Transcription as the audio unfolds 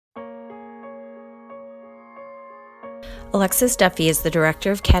Alexis Duffy is the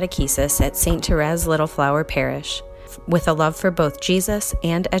Director of Catechesis at St. Therese Little Flower Parish. With a love for both Jesus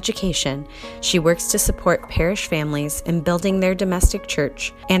and education, she works to support parish families in building their domestic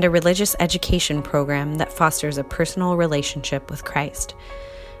church and a religious education program that fosters a personal relationship with Christ.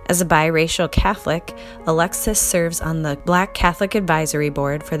 As a biracial Catholic, Alexis serves on the Black Catholic Advisory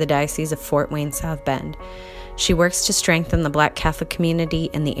Board for the Diocese of Fort Wayne South Bend. She works to strengthen the Black Catholic community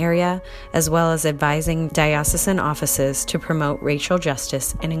in the area, as well as advising diocesan offices to promote racial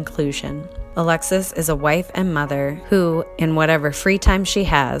justice and inclusion. Alexis is a wife and mother who, in whatever free time she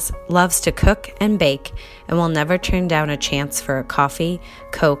has, loves to cook and bake and will never turn down a chance for a coffee,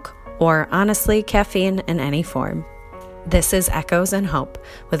 Coke, or honestly, caffeine in any form. This is Echoes and Hope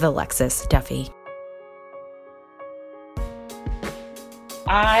with Alexis Duffy.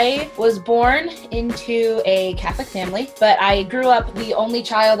 I was born into a Catholic family, but I grew up the only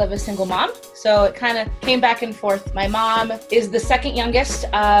child of a single mom. So it kind of came back and forth. My mom is the second youngest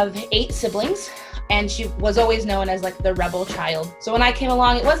of 8 siblings, and she was always known as like the rebel child. So when I came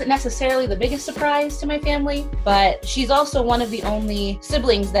along, it wasn't necessarily the biggest surprise to my family, but she's also one of the only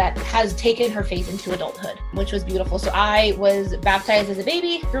siblings that has taken her faith into adulthood, which was beautiful. So I was baptized as a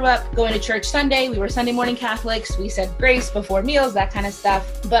baby, grew up going to church Sunday. We were Sunday morning Catholics. We said grace before meals, that kind of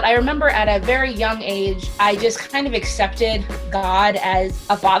stuff. But I remember at a very young age, I just kind of accepted God as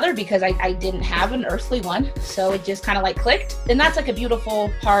a father because I didn't have an earthly one. So it just kind of like clicked. And that's like a beautiful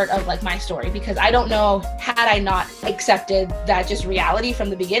part of like my story, because I don't know, had I not accepted that just reality from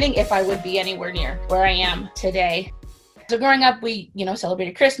the beginning, if I would be anywhere near where I am today. So growing up, we,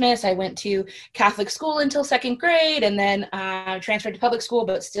 celebrated Christmas. I went to Catholic school until 2nd grade, and then transferred to public school,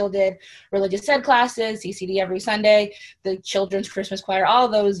 but still did religious ed classes, CCD every Sunday, the children's Christmas choir, all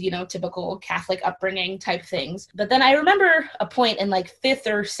those, typical Catholic upbringing type things. But then I remember a point in like 5th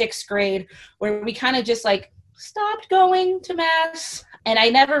or 6th grade where we kind of just like stopped going to Mass. And I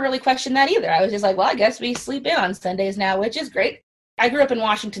never really questioned that either. I was just like, well, I guess we sleep in on Sundays now, which is great. I grew up in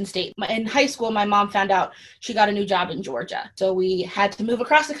Washington State. In high school, my mom found out she got a new job in Georgia. So we had to move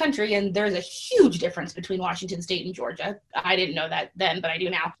across the country, and there's a huge difference between Washington State and Georgia. I didn't know that then, but I do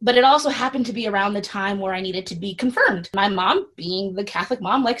now. But it also happened to be around the time where I needed to be confirmed. My mom, being the Catholic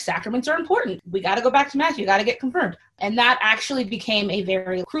mom, like sacraments are important. We got to go back to Mass. You got to get confirmed. And that actually became a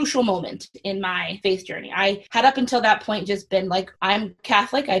very crucial moment in my faith journey. I had up until that point just been like, I'm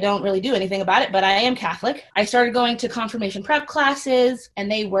Catholic. I don't really do anything about it, but I am Catholic. I started going to confirmation prep classes,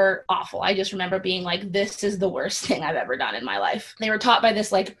 and they were awful. I just remember being like, this is the worst thing I've ever done in my life. They were taught by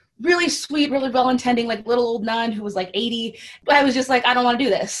this like really sweet, really well-intending, like little old nun who was like 80. I was just like, I don't want to do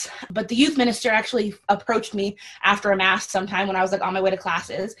this. But the youth minister actually approached me after a Mass sometime when I was like on my way to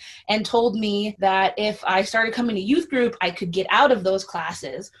classes and told me that if I started coming to youth group, I could get out of those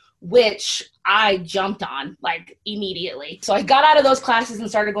classes, which I jumped on like immediately. So I got out of those classes and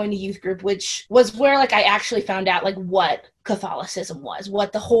started going to youth group, which was where like I actually found out like what Catholicism was,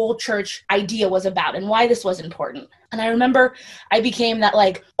 what the whole church idea was about, and why this was important. And I remember I became that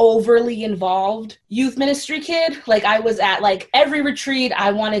like overly involved youth ministry kid. Like I was at like every retreat.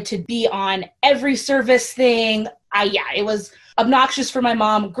 I wanted to be on every service thing. It was obnoxious for my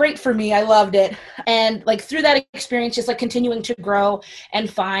mom, great for me. I loved it. And like through that experience, just like continuing to grow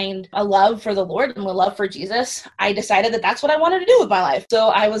and find a love for the Lord and a love for Jesus, I decided that that's what I wanted to do with my life. So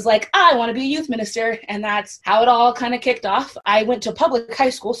I was like, I want to be a youth minister. And that's how it all kind of kicked off. I went to public high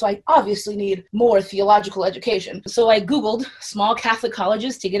school, so I obviously need more theological education. So I Googled small Catholic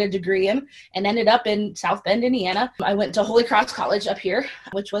colleges to get a degree in and ended up in South Bend, Indiana. I went to Holy Cross College up here,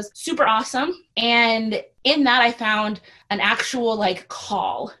 which was super awesome. And in that, I found an actual like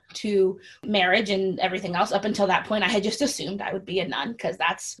call to marriage and everything else. Up until that point, I had just assumed I would be a nun because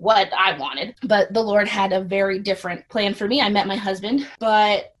that's what I wanted. But the Lord had a very different plan for me. I met my husband,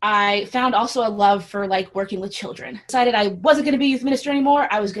 but I found also a love for like working with children. Decided I wasn't going to be a youth minister anymore.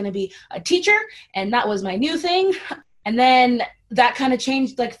 I was going to be a teacher, and that was my new thing. And then that kind of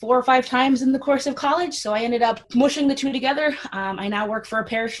changed like 4 or 5 times in the course of college. So I ended up mushing the two together. I now work for a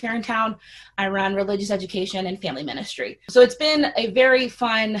parish here in town. I run religious education and family ministry. So it's been a very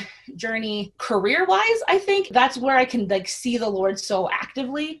fun journey career-wise. I think that's where I can like see the Lord so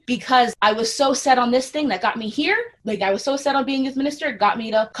actively, because I was so set on this thing that got me here. Like I was so set on being a youth minister, got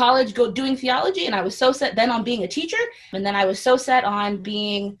me to college, doing theology. And I was so set then on being a teacher. And then I was so set on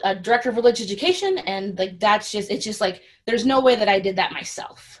being a director of religious education. And like, it's just like, there's no way that I did that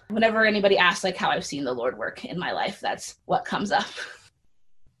myself. Whenever anybody asks like how I've seen the Lord work in my life, that's what comes up.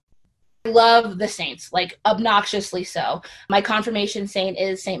 I love the saints, like obnoxiously so. My confirmation saint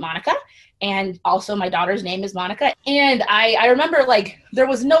is Saint Monica, And also my daughter's name is Monica. And I remember like there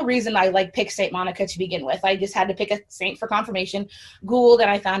was no reason I like picked Saint Monica to begin with. I just had to pick a saint for confirmation. Googled and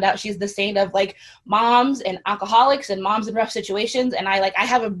I found out she's the saint of like moms and alcoholics and moms in rough situations. And I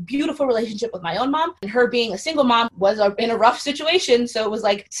have a beautiful relationship with my own mom, and her being a single mom was in a rough situation. So it was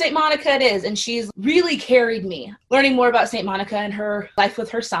like Saint Monica it is. And she's really carried me. Learning more about Saint Monica and her life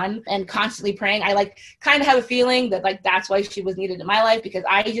with her son and constantly praying. I like kind of have a feeling that like that's why she was needed in my life, because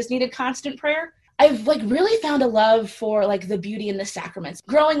I just needed constant prayer. I've like really found a love for like the beauty in the sacraments.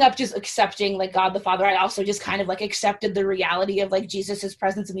 Growing up just accepting like God the Father, I also just kind of like accepted the reality of like Jesus's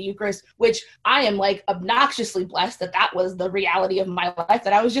presence in the Eucharist, which I am like obnoxiously blessed that was the reality of my life,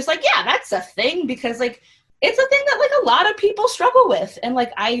 that I was just like, yeah, that's a thing, because like it's a thing that like a lot of people struggle with. And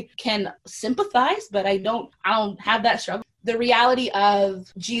like I can sympathize, but I don't have that struggle. The reality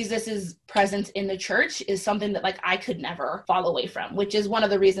of Jesus's presence in the church is something that like I could never fall away from, which is one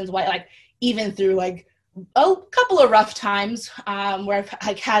of the reasons why like even through like a couple of rough times where I've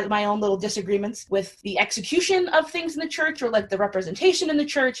like had my own little disagreements with the execution of things in the church or like the representation in the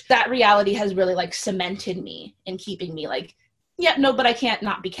church, that reality has really like cemented me in keeping me like, yeah, no, but I can't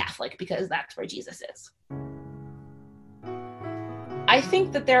not be Catholic because that's where Jesus is. I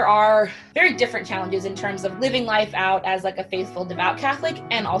think that there are very different challenges in terms of living life out as like a faithful, devout Catholic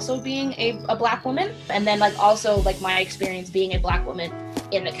and also being a Black woman. And then like also like my experience being a Black woman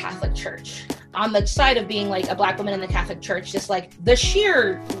in the Catholic Church. On the side of being like a Black woman in the Catholic Church, just like the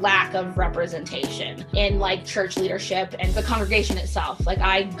sheer lack of representation in like church leadership and the congregation itself. Like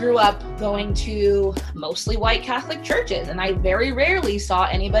I grew up going to mostly white Catholic churches, and I very rarely saw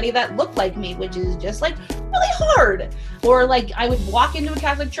anybody that looked like me, which is just like really hard. Or like I would walk into a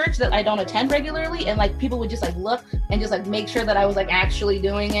Catholic church that I don't attend regularly, and like people would just like look and just like make sure that I was like actually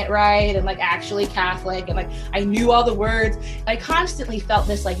doing it right and like actually Catholic, and like I knew all the words. I constantly felt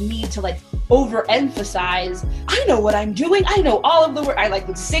this like need to like overemphasize, I know what I'm doing, I know all of the words. I like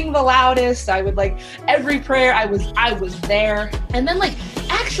would sing the loudest, I would like every prayer I was there. And then like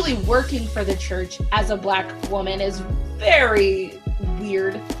actually working for the church as a Black woman is very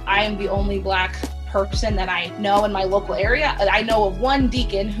weird. I am the only Black person that I know in my local area. I know of one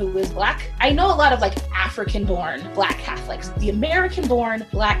deacon who is Black. I know a lot of like African-born Black Catholics. The American-born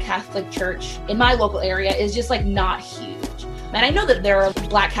Black Catholic Church in my local area is just like not huge. And I know that there are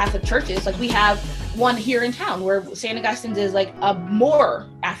Black Catholic churches, like we have one here in town where St. Augustine's is like a more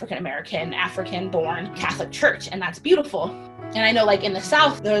African-American, African-born Catholic church, and that's beautiful. And I know like in the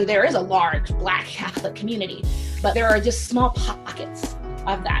South, there is a large Black Catholic community, but there are just small pockets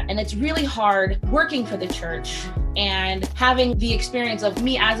of that. And it's really hard working for the church and having the experience of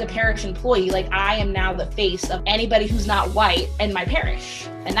me as a parish employee. Like I am now the face of anybody who's not white in my parish.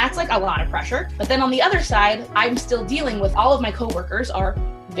 And that's like a lot of pressure. But then on the other side, I'm still dealing with all of my coworkers are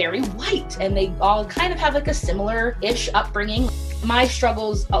very white, and they all kind of have like a similar-ish upbringing. My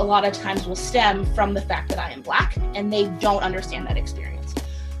struggles a lot of times will stem from the fact that I am Black, and they don't understand that experience.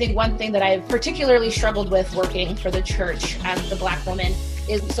 I think one thing that I've particularly struggled with working for the church as the Black woman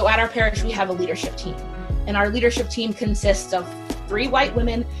is, so at our parish, we have a leadership team. And our leadership team consists of 3 white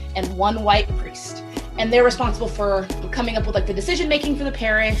women and 1 white priest. And they're responsible for coming up with like the decision making for the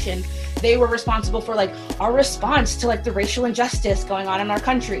parish, and they were responsible for like our response to like the racial injustice going on in our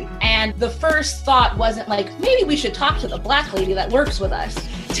country. And the first thought wasn't like, maybe we should talk to the Black lady that works with us.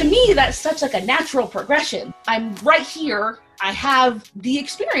 To me, that's such like a natural progression. I'm right here, I have the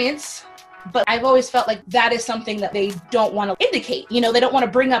experience, but I've always felt like that is something that they don't want to indicate. You know, they don't want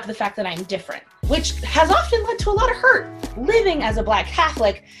to bring up the fact that I'm different, which has often led to a lot of hurt. Living as a Black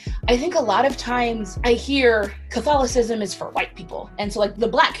Catholic, I think a lot of times I hear Catholicism is for white people. And so like the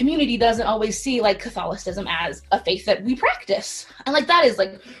Black community doesn't always see like Catholicism as a faith that we practice. And like that is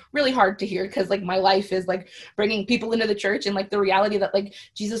like really hard to hear, because like my life is like bringing people into the church and like the reality that like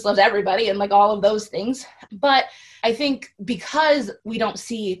Jesus loves everybody and like all of those things. But I think because we don't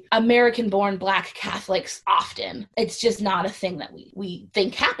see American-born Black Catholics often, it's just not a thing that we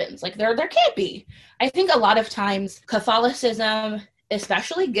think happens. Like there can't be. I think a lot of times Catholicism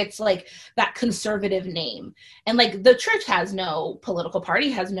especially gets like that conservative name. And like the church has no political party,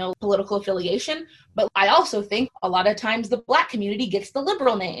 has no political affiliation. But I also think a lot of times the Black community gets the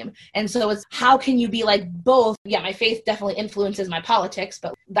liberal name. And so it's, how can you be like both? Yeah, my faith definitely influences my politics,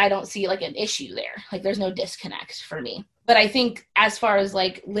 but I don't see like an issue there. Like there's no disconnect for me. But I think as far as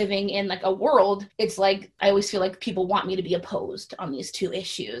like living in like a world, it's like I always feel like people want me to be opposed on these two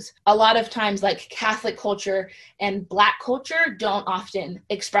issues. A lot of times like Catholic culture and Black culture don't often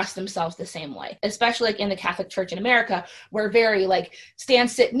express themselves the same way, especially like in the Catholic Church in America. We're very like stand,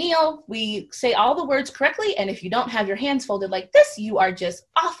 sit, kneel. We say all the words correctly. And if you don't have your hands folded like this, you are just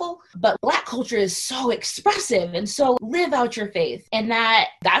awful. But Black culture is so expressive and so live out your faith. And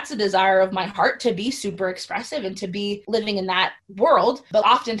that's a desire of my heart, to be super expressive and to be living in that world. But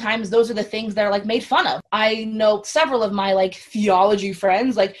oftentimes those are the things that are like made fun of. I know several of my like theology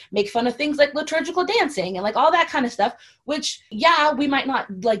friends like make fun of things like liturgical dancing and like all that kind of stuff, which yeah, we might not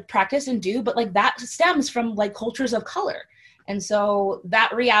like practice and do, but like that stems from like cultures of color. And so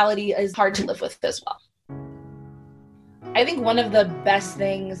that reality is hard to live with as well. I think one of the best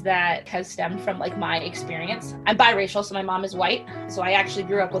things that has stemmed from like my experience, I'm biracial, so my mom is white. So I actually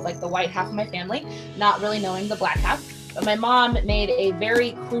grew up with like the white half of my family, not really knowing the Black half. But my mom made a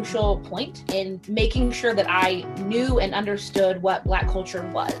very crucial point in making sure that I knew and understood what Black culture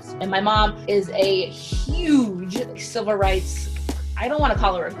was. And my mom is a huge civil rights, I don't want to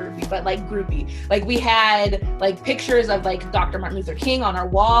call her a groupie, but like groupie. Like we had like pictures of like Dr. Martin Luther King on our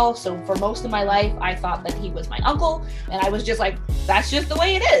wall. So for most of my life, I thought that he was my uncle. And I was just like, that's just the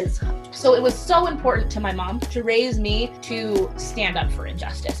way it is. So it was so important to my mom to raise me to stand up for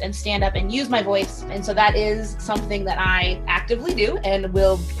injustice and stand up and use my voice. And so that is something that I actively do and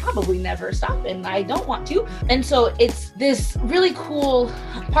will probably never stop. And I don't want to. And so it's this really cool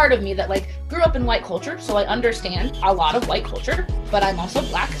part of me that like grew up in white culture. So I understand a lot of white culture, but I'm also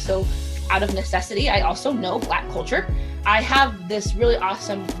Black. So out of necessity, I also know Black culture. I have this really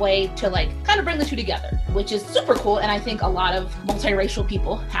awesome way to like kind of bring the two together, which is super cool. And I think a lot of multiracial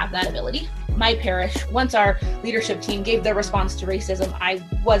people have that ability. My parish, once our leadership team gave their response to racism, I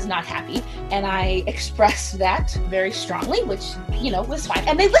was not happy. And I expressed that very strongly, which, you know, was fine.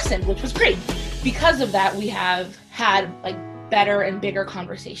 And they listened, which was great. Because of that, we have had like better and bigger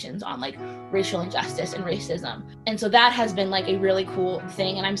conversations on like racial injustice and racism. And so that has been like a really cool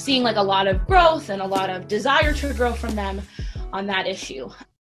thing. And I'm seeing like a lot of growth and a lot of desire to grow from them on that issue.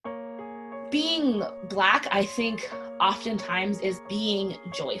 Being Black, I think oftentimes is being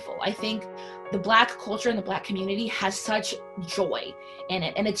joyful. I think the Black culture and the Black community has such joy in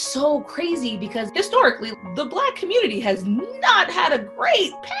it. And it's so crazy because historically, the Black community has not had a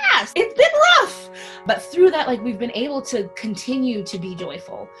great past. It's been rough. But through that, like we've been able to continue to be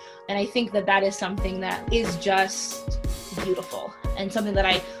joyful. And I think that that is something that is just beautiful and something that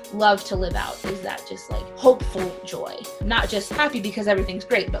I love to live out, is that just like hopeful joy, not just happy because everything's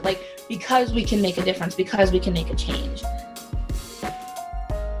great, but like because we can make a difference, because we can make a change.